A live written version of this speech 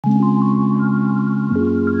Today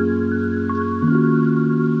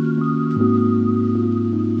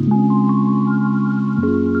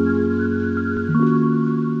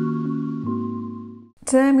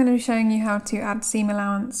I'm going to be showing you how to add seam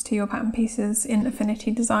allowance to your pattern pieces in Affinity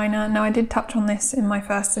Designer. Now I did touch on this in my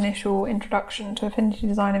first initial introduction to Affinity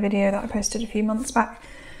Designer video that I posted a few months back,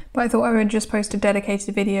 but I thought I would just post a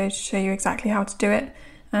dedicated video to show you exactly how to do it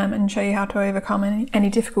and show you how to overcome any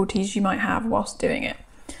difficulties you might have whilst doing it.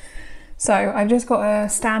 So I've just got a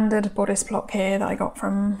standard bodice block here that I got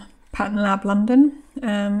from Pattern Lab London.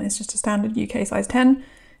 It's just a standard UK size 10,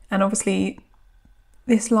 and obviously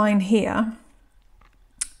this line here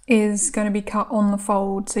is going to be cut on the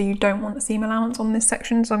fold, so you don't want the seam allowance on this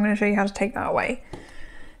section, so I'm going to show you how to take that away.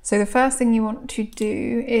 So the first thing you want to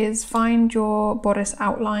do is find your bodice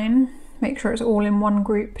outline, make sure it's all in one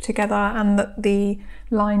group together and that the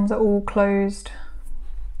lines are all closed.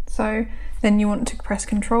 So then you want to press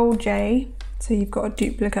Ctrl J, so you've got a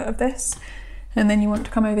duplicate of this, and then you want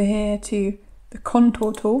to come over here to the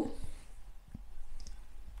contour tool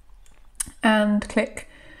and click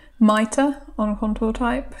mitre on a contour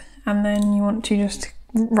type, and then you want to just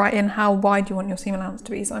write in how wide you want your seam allowance to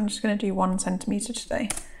be. So I'm just going to do 1 centimetre today.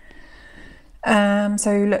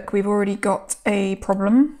 So look, we've already got a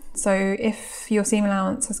problem. So if your seam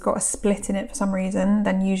allowance has got a split in it for some reason,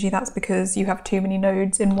 then usually that's because you have too many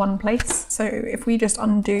nodes in one place. So if we just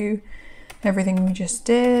undo everything we just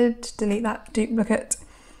did, delete that duplicate,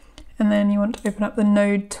 and then you want to open up the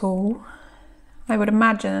node tool, I would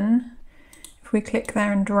imagine if we click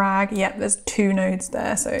there and drag, yep, there's 2 nodes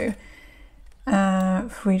there. So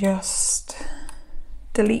if we just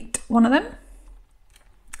delete one of them,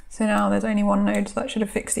 so now there's only 1 node, so that should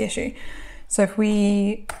have fixed the issue. So if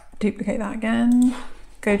we duplicate that again,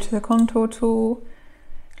 go to the contour tool,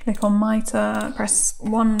 click on mitre, press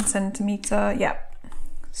 1 centimetre, yep,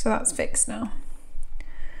 so that's fixed now.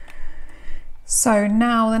 So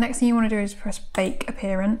now the next thing you want to do is press bake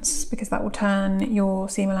appearance, because that will turn your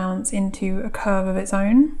seam allowance into a curve of its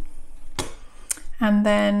own. And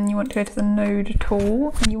then you want to go to the node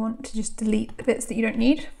tool and you want to just delete the bits that you don't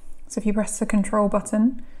need. So if you press the Control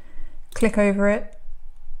button, click over it,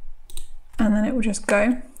 and then it will just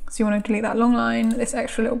go. So you want to delete that long line, this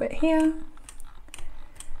extra little bit here,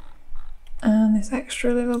 and this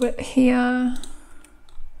extra little bit here.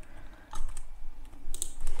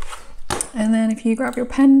 And then if you grab your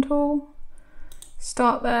pen tool,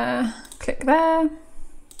 start there, click there,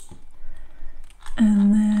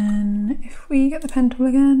 and then if we get the pen tool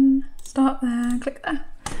again, start there, click there,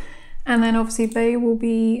 and then obviously they will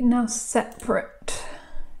be now separate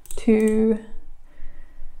to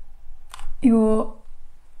your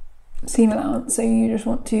seam allowance. So you just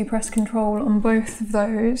want to press Control on both of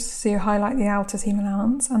those, so you highlight the outer seam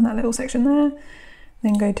allowance and that little section there,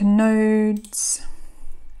 then go to nodes,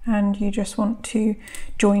 and you just want to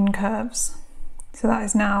join curves. So that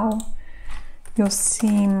is now your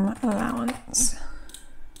seam allowance.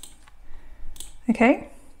 Okay,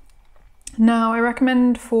 now I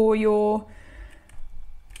recommend for your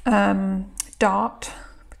dart,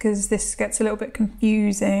 because this gets a little bit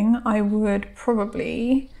confusing, I would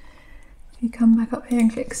probably, if you come back up here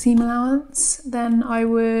and click seam allowance, then I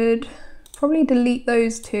would probably delete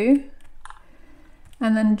those 2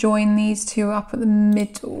 and then join these 2 up at the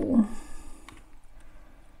middle.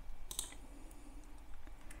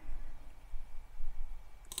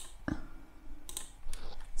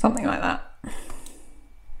 Something like that.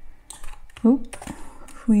 Oop.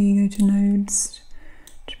 If we go to nodes,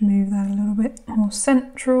 to move that a little bit more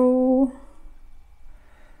central.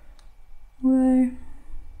 Although,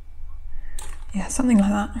 yeah, something like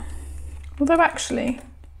that. Although actually,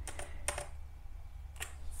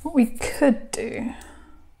 what we could do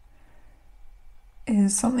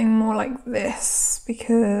is something more like this,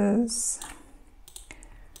 because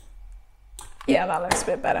yeah, that looks a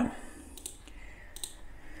bit better.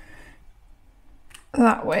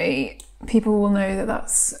 That way people will know that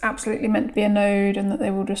that's absolutely meant to be a node and that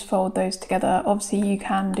they will just fold those together. Obviously you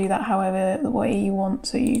can do that however the way you want,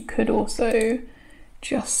 so you could also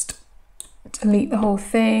just delete the whole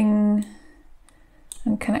thing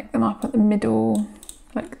and connect them up at the middle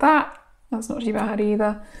like that. That's not too bad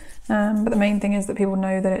either. But the main thing is that people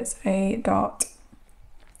know that it's a dart.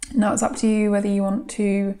 Now it's up to you whether you want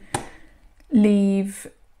to leave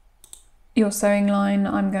your sewing line.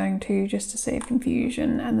 I'm going to, just to save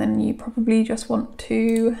confusion, and then you probably just want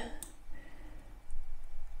to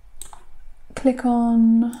click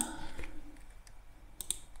on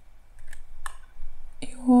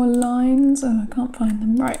your lines. Oh, I can't find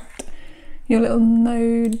them. Right, your little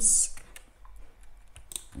nodes,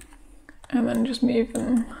 and then just move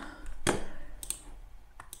them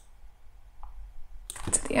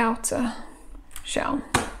to the outer shell.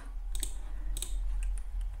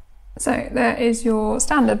 So there is your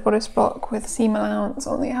standard bodice block with seam allowance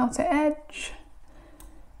on the outer edge,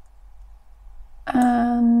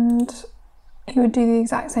 and you would do the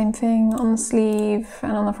exact same thing on the sleeve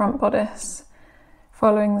and on the front bodice,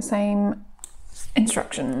 following the same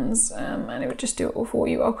instructions, and it would just do it all for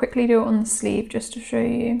you. I'll quickly do it on the sleeve just to show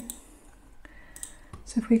you.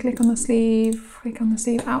 So if we click on the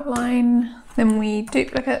sleeve outline, then we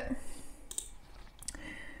duplicate,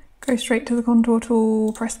 go straight to the contour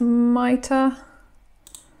tool, press mitre,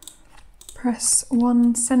 press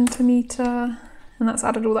 1 centimetre, and that's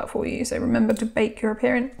added all that for you. So remember to bake your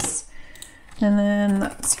appearance, and then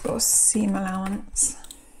that's your seam allowance.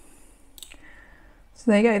 So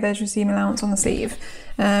there you go, there's your seam allowance on the sleeve.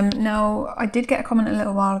 Now, I did get a comment a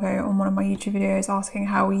little while ago on one of my YouTube videos asking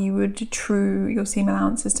how you would true your seam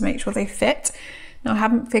allowances to make sure they fit. Now, I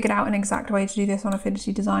haven't figured out an exact way to do this on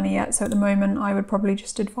Affinity Designer yet, so at the moment I would probably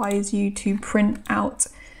just advise you to print out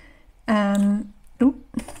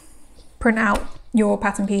your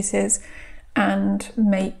pattern pieces and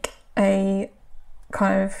make a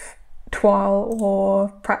kind of toile or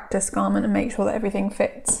practice garment and make sure that everything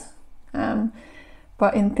fits.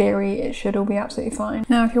 But in theory, it should all be absolutely fine.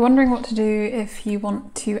 Now, if you're wondering what to do if you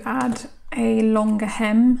want to add a longer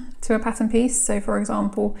hem to a pattern piece, so for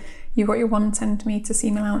example, you've got your 1 centimetre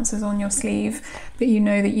seam allowances on your sleeve, but you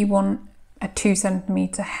know that you want a 2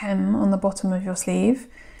 centimetre hem on the bottom of your sleeve,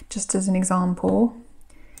 just as an example,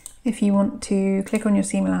 if you want to click on your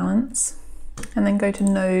seam allowance and then go to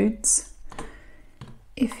nodes,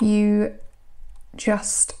 if you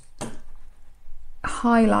just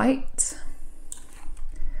highlight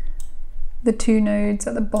the 2 nodes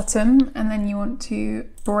at the bottom, and then you want to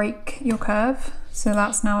break your curve, so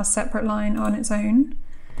that's now a separate line on its own,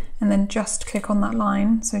 and then just click on that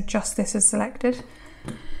line, so just this is selected,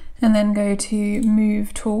 and then go to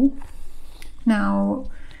move tool. Now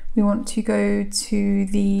we want to go to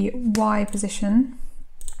the Y position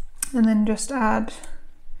and then just add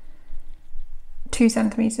 2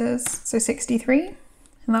 centimetres, so 63,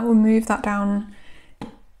 and that will move that down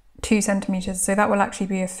 2 centimetres, so that will actually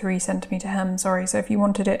be a 3 centimetre hem, sorry. So if you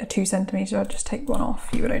wanted it a 2 centimetre, I'd just take one off,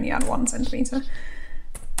 you would only add 1 centimetre.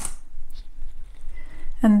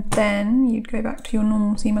 And then you'd go back to your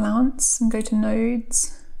normal seam allowance and go to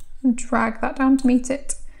nodes and drag that down to meet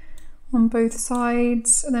it on both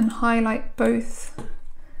sides, and then highlight both,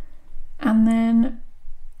 and then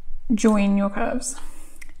join your curves,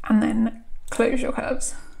 and then close your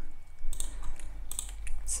curves.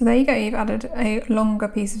 So there you go, you've added a longer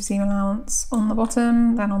piece of seam allowance on the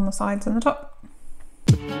bottom than on the sides and the top.